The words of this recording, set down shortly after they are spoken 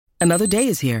Another day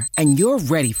is here, and you're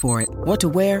ready for it. What to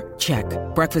wear? Check.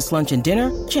 Breakfast, lunch, and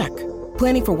dinner? Check.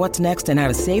 Planning for what's next and how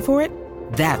to save for it?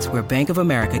 That's where Bank of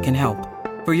America can help.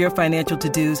 For your financial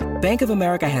to-dos, Bank of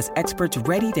America has experts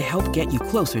ready to help get you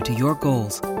closer to your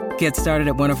goals. Get started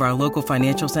at one of our local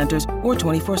financial centers or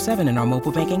 24/7 in our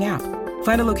mobile banking app.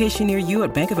 Find a location near you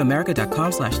at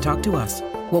bankofamerica.com/talktous.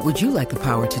 What would you like the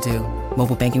power to do?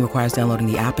 Mobile banking requires downloading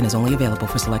the app and is only available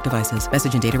for select devices.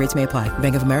 Message and data rates may apply.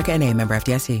 Bank of America N.A., member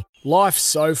FDIC. Life's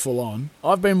so full on.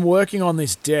 I've been working on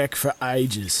this deck for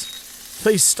ages.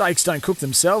 These steaks don't cook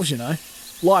themselves, you know.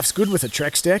 Life's good with a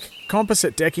Trex deck.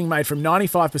 Composite decking made from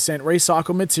 95%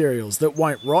 recycled materials that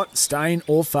won't rot, stain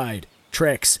or fade.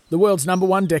 Trex, the world's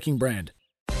 #1 decking brand.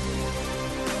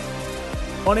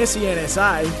 On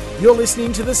SENSA, you're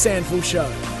listening to The SANFL Show.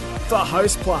 For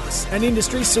Host Plus, an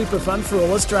industry super fund for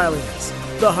all Australians.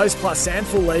 The Host Plus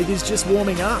SANFL League is just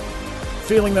warming up.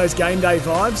 Feeling those game day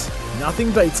vibes? Nothing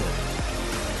beats it.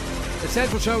 The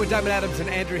SANFL Show with Damon Adams and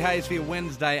Andrew Hayes for your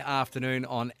Wednesday afternoon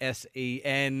on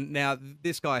SEN. Now,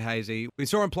 this guy, Hazy, we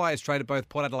saw him play as traded both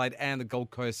Port Adelaide and the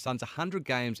Gold Coast Suns, 100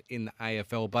 games in the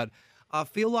AFL, but I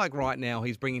feel like right now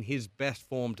he's bringing his best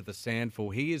form to the SANFL.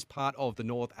 He is part of the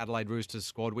North Adelaide Roosters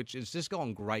squad, which has just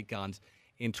gone great guns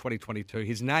in 2022.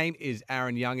 His name is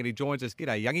Aaron Young, and he joins us.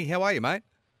 G'day, Youngie. How are you, mate?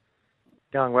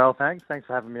 Going well, thanks. Thanks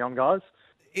for having me on, guys.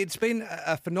 It's been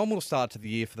a phenomenal start to the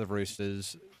year for the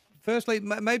Roosters. Firstly,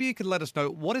 maybe you could let us know,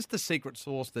 what is the secret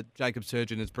sauce that Jacob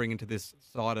Surgeon is bringing to this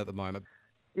side at the moment?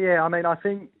 Yeah, I mean, I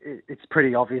think it's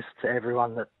pretty obvious to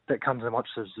everyone that comes and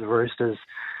watches the Roosters.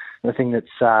 The thing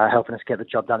that's helping us get the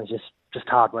job done is just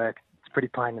hard work. It's pretty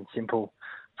plain and simple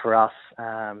for us.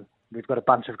 We've got a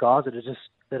bunch of guys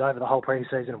that over the whole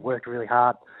pre-season have worked really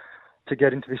hard to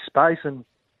get into this space, and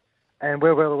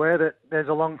we're well aware that there's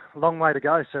a long way to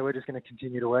go, so we're just going to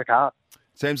continue to work hard.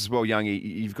 Seems as well, Youngie,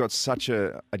 you've got such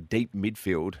a deep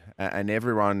midfield, and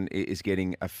everyone is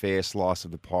getting a fair slice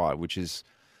of the pie, which is,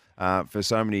 for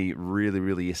so many really,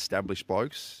 really established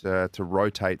blokes, to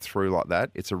rotate through like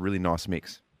that, it's a really nice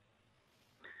mix.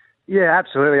 Yeah,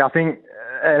 absolutely. I think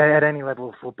at any level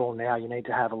of football now, you need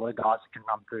to have a lot of guys that can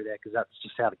run through there, because that's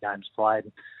just how the game's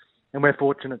played. And we're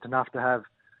fortunate enough to have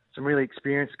some really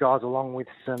experienced guys along with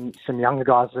some younger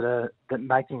guys that are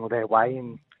making their way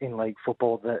in league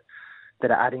football that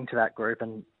are adding to that group.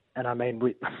 And I mean,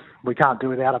 we can't do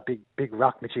without a big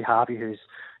ruck, Mitchie Harvey, who's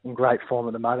in great form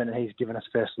at the moment, and he's given us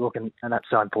first look, and that's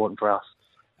so important for us.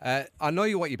 I know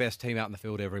you want your best team out in the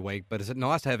field every week, but is it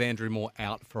nice to have Andrew Moore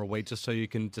out for a week just so you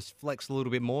can just flex a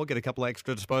little bit more, get a couple of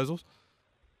extra disposals?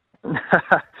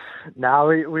 No,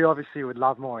 we obviously would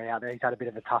love Moore out there. He's had a bit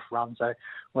of a tough run, so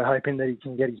we're hoping that he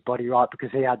can get his body right,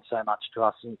 because he adds so much to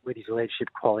us with his leadership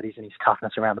qualities and his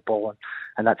toughness around the ball,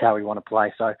 and that's how we want to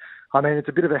play. So, I mean, it's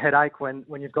a bit of a headache when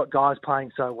you've got guys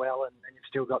playing so well and you've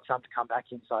still got some to come back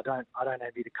in. So I don't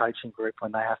envy the coaching group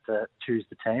when they have to choose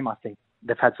the team. I think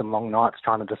they've had some long nights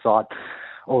trying to decide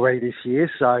already this year.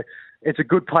 So it's a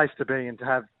good place to be and to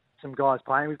have some guys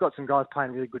playing. We've got some guys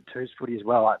playing really good twos footy as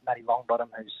well, like Matty Longbottom,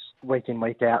 who's week in,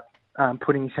 week out,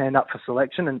 putting his hand up for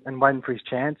selection and waiting for his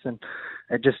chance. And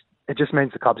it just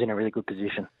means the club's in a really good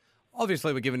position.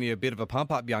 Obviously, we're giving you a bit of a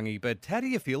pump-up, Youngie, but how do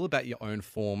you feel about your own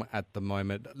form at the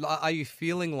moment? Are you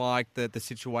feeling like the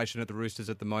situation at the Roosters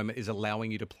at the moment is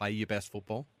allowing you to play your best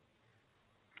football?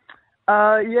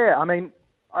 Yeah, I mean,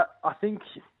 I think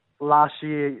last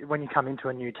year when you come into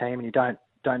a new team and you don't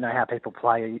know how people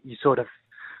play, you sort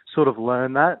of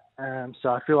learn that. So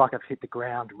I feel like I've hit the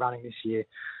ground running this year,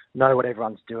 know what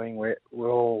everyone's doing. We're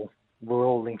all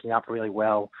linking up really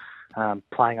well,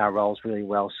 playing our roles really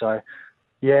well. So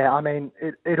yeah, I mean,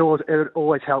 it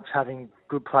always helps having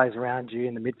good players around you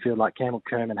in the midfield like Campbell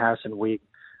Kerman, Harrison Wigg.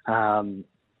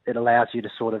 It allows you to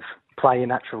sort of play your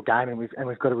natural game, and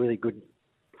we've got a really good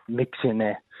mix in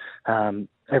there.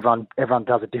 Everyone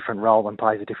does a different role and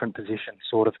plays a different position,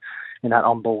 sort of in that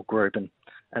on-ball group, and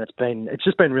it's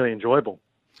just been really enjoyable.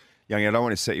 Young, I don't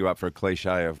want to set you up for a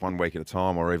cliche of 1 week at a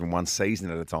time or even one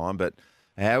season at a time, but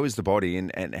how is the body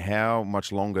and how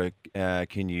much longer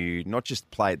can you not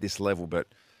just play at this level, but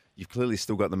you've clearly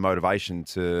still got the motivation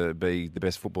to be the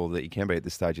best footballer that you can be at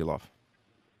this stage of your life?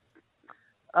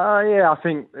 Yeah, I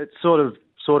think it's sort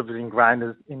of ingrained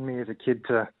in me as a kid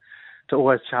to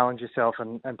always challenge yourself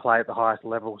and play at the highest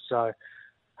level. So,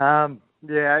 yeah,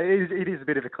 it is a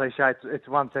bit of a cliche. It's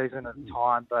one season at a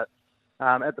time, but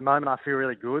at the moment I feel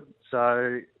really good.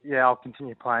 So, yeah, I'll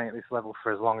continue playing at this level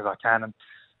for as long as I can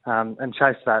and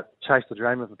chase the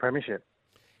dream of the premiership.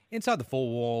 Inside the four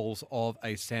walls of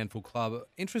a SANFL club,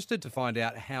 interested to find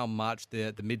out how much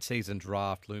the mid-season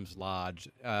draft looms large,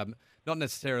 not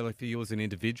necessarily for you as an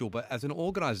individual, but as an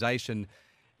organisation.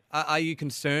 Are you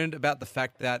concerned about the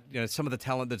fact that some of the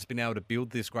talent that's been able to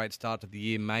build this great start to the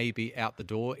year may be out the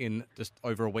door in just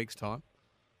over a week's time?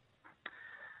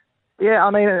 Yeah,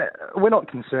 I mean, we're not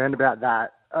concerned about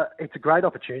that. It's a great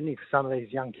opportunity for some of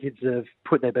these young kids that have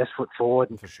put their best foot forward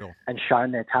For sure. and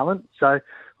shown their talent. So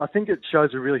I think it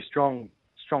shows a really strong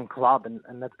club,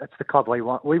 and that's the club we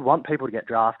want. We want people to get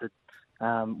drafted.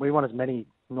 We want as many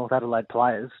North Adelaide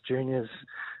players, juniors,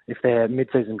 if they're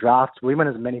mid-season drafts. We want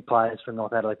as many players from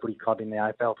North Adelaide Footy Club in the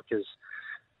AFL because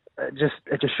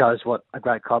it just shows what a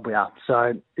great club we are.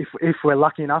 So if we're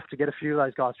lucky enough to get a few of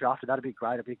those guys drafted, that'd be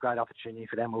great. It'd be a great opportunity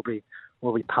for them.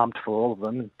 We'll be pumped for all of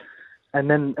them. And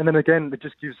then again, it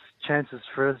just gives chances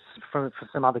for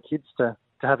some other kids to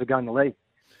have a go in the league.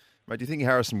 Mate, do you think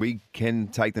Harrison Wigg can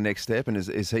take the next step, and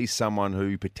is he someone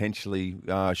who potentially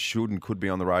should and could be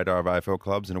on the radar of AFL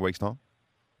clubs in a week's time?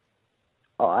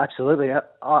 Oh, absolutely.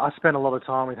 I spent a lot of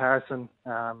time with Harrison.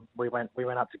 We went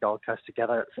up to Gold Coast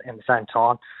together in the same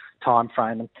time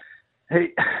frame, and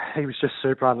he was just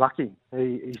super unlucky.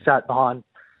 He sat behind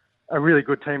a really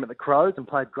good team at the Crows and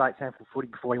played great SANFL footy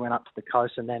before he went up to the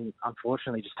coast, and then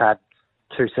unfortunately just had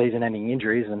 2 season-ending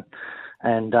injuries,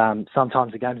 and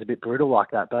sometimes the game's a bit brutal like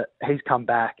that. But he's come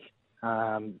back,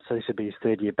 so this would be his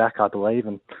 3rd year back, I believe,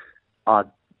 and I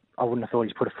wouldn't have thought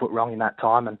he's put a foot wrong in that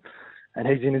time, and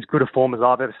he's in as good a form as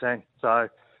I've ever seen. So,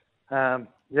 I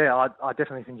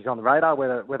definitely think he's on the radar.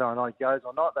 Whether or not he goes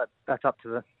or not, that's up to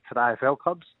the AFL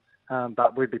clubs.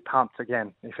 But we'd be pumped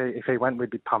again. If he went, we'd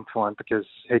be pumped for him because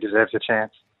he deserves a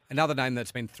chance. Another name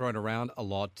that's been thrown around a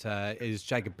lot is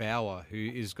Jacob Bauer,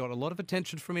 who has got a lot of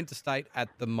attention from interstate at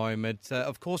the moment.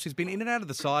 Of course, he's been in and out of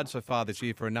the side so far this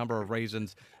year for a number of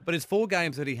reasons, but his 4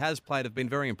 games that he has played have been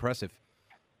very impressive.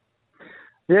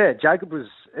 Yeah, Jacob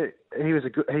he's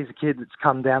a kid that's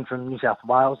come down from New South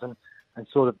Wales and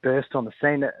sort of burst on the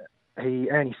scene. He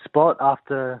earned his spot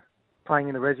after playing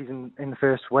in the Rezzies in the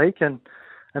first week, and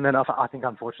then I think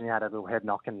unfortunately had a little head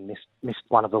knock and missed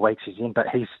one of the weeks he's in. But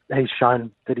he's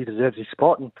shown that he deserves his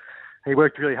spot, and he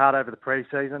worked really hard over the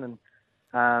pre-season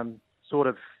and sort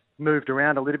of moved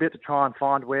around a little bit to try and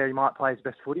find where he might play his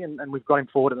best footy, and we've got him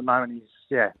forward at the moment.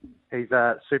 He's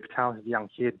a super talented young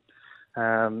kid.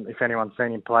 If anyone's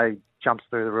seen him play, he jumps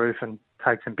through the roof and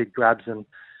takes some big grabs,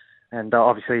 and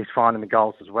obviously he's finding the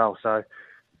goals as well. So,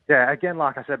 yeah, again,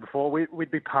 like I said before,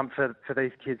 we'd be pumped for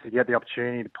these kids to get the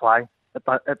opportunity to play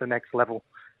at the next level.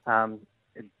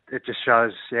 It just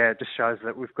shows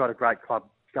that we've got a great club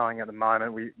going at the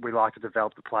moment. We like to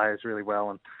develop the players really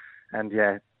well, and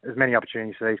as many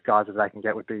opportunities for these guys as they can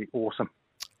get would be awesome.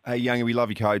 Hey, Youngie, we love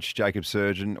your coach, Jacob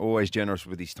Surgeon, always generous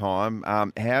with his time.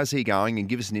 How's he going? And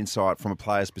give us an insight from a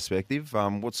player's perspective.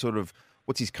 What's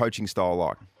his coaching style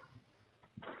like?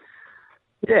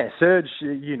 Yeah, Serge,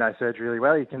 you know Serge really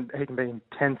well. He can be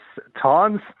intense at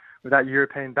times with that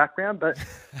European background, but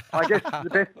I guess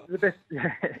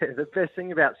the best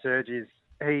thing about Serge is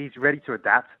he's ready to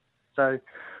adapt. So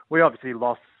we obviously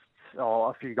lost.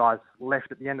 A few guys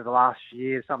left at the end of the last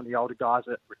year. Some of the older guys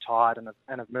are retired and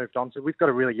have moved on. So we've got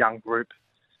a really young group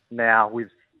now with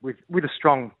a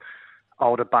strong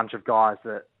older bunch of guys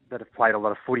that have played a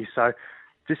lot of footy. So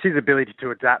just his ability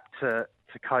to adapt to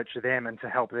coach them and to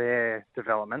help their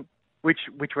development, which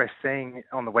we're seeing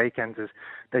on the weekends, is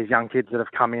these young kids that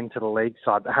have come into the league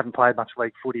side that haven't played much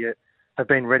league footy yet have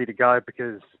been ready to go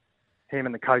because him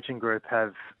and the coaching group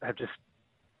have just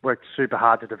worked super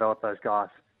hard to develop those guys.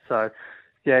 So,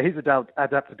 yeah, his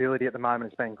adaptability at the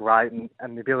moment has been great,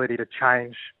 and the ability to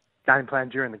change game plan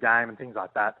during the game and things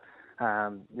like that.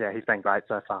 He's been great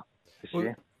so far this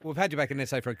year. We've had you back in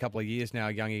SA for a couple of years now,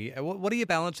 Youngie. What are you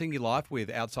balancing your life with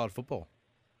outside football?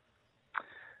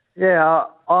 Yeah,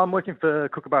 I'm working for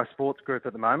Kookaburra Sports Group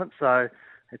at the moment, so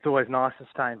it's always nice to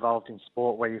stay involved in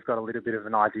sport where you've got a little bit of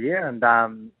an idea, and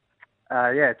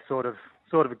it's sort of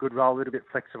a good role, a little bit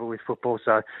flexible with football,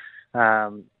 so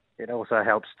it also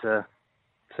helps to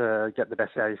get the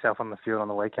best out of yourself on the field on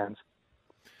the weekends.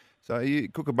 So you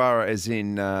Kookaburra as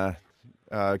in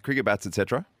cricket bats,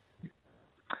 etc.?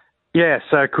 Yeah,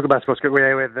 so Kookaburra Sports Group,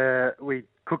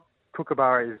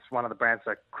 Kookaburra is one of the brands,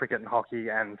 so cricket and hockey,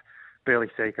 and Burley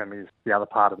Seacombe is the other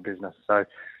part of the business. So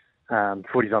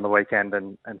footy's on the weekend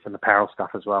and some apparel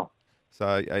stuff as well.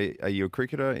 So are you a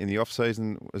cricketer in the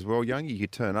off-season as well, Young? You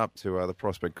could turn up to the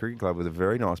Prospect Cricket Club with a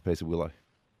very nice piece of willow.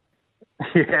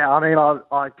 Yeah, I mean,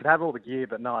 I could have all the gear,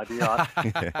 but no idea.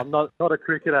 I'm not a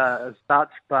cricketer as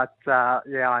such, but I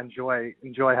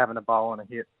enjoy having a bowl and a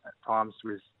hit at times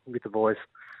with the boys.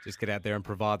 Just get out there and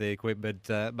provide the equipment,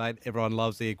 mate. Everyone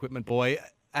loves the equipment, boy.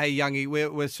 Hey, Youngie,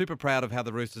 we're super proud of how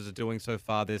the Roosters are doing so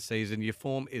far this season. Your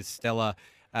form is stellar.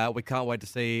 We can't wait to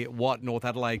see what North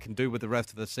Adelaide can do with the rest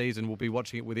of the season. We'll be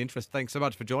watching it with interest. Thanks so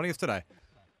much for joining us today.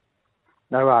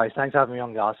 No worries. Thanks for having me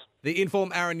on, guys. The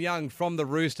informed Aaron Young from the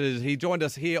Roosters. He joined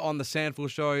us here on the SANFL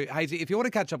Show. Hazy, if you want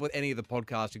to catch up with any of the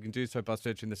podcasts, you can do so by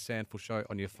searching the SANFL Show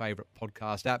on your favourite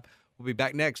podcast app. We'll be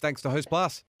back next. Thanks to Host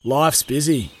Plus. Life's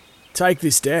busy. Take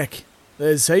this deck.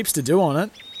 There's heaps to do on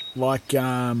it, like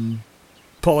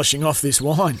polishing off this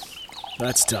wine.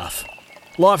 That's tough.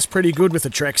 Life's pretty good with a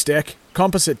Trex deck.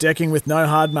 Composite decking with no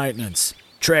hard maintenance.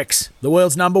 Trex, the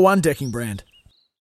world's #1 decking brand.